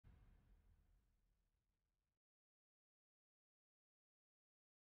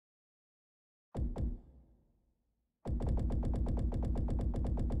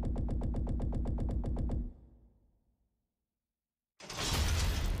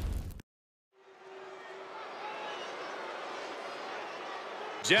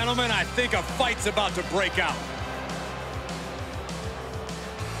Gentlemen, I think a fight's about to break out.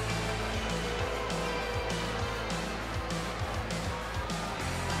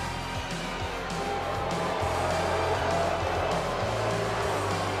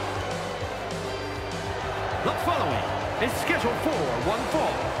 The following is scheduled for one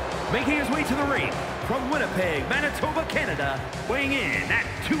fall. Making his way to the ring from Winnipeg, Manitoba, Canada, weighing in at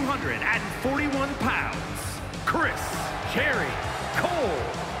 241 pounds, Chris Jericho.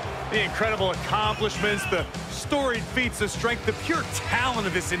 The incredible accomplishments, the storied feats of strength, the pure talent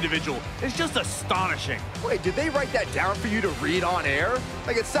of this individual is just astonishing. Wait, did they write that down for you to read on air?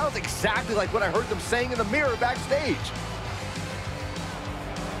 Like, it sounds exactly like what I heard them saying in the mirror backstage.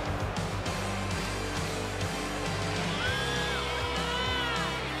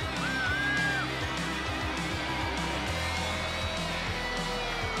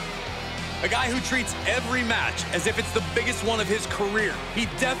 A guy who treats every match as if it's the biggest one of his career. He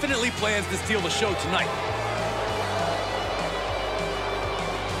definitely plans to steal the show tonight.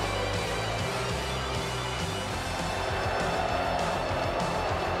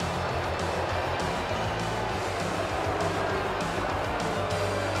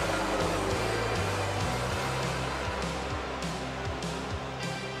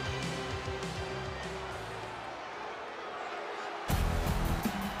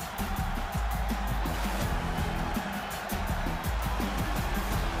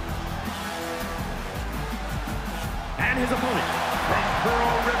 And his opponent from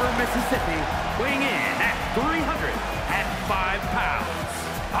Pearl River, Mississippi, weighing in at 305 pounds,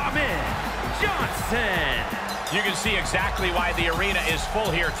 Ahmed Johnson. You can see exactly why the arena is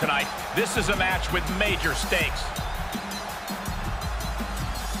full here tonight. This is a match with major stakes.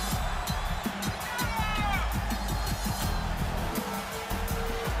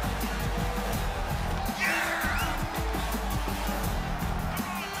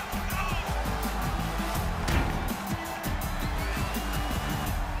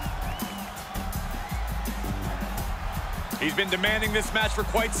 He's been demanding this match for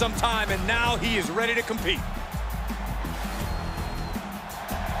quite some time, and now he is ready to compete.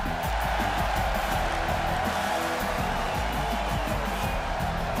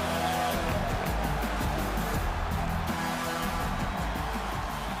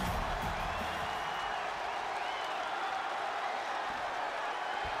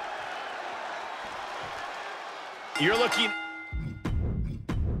 You're looking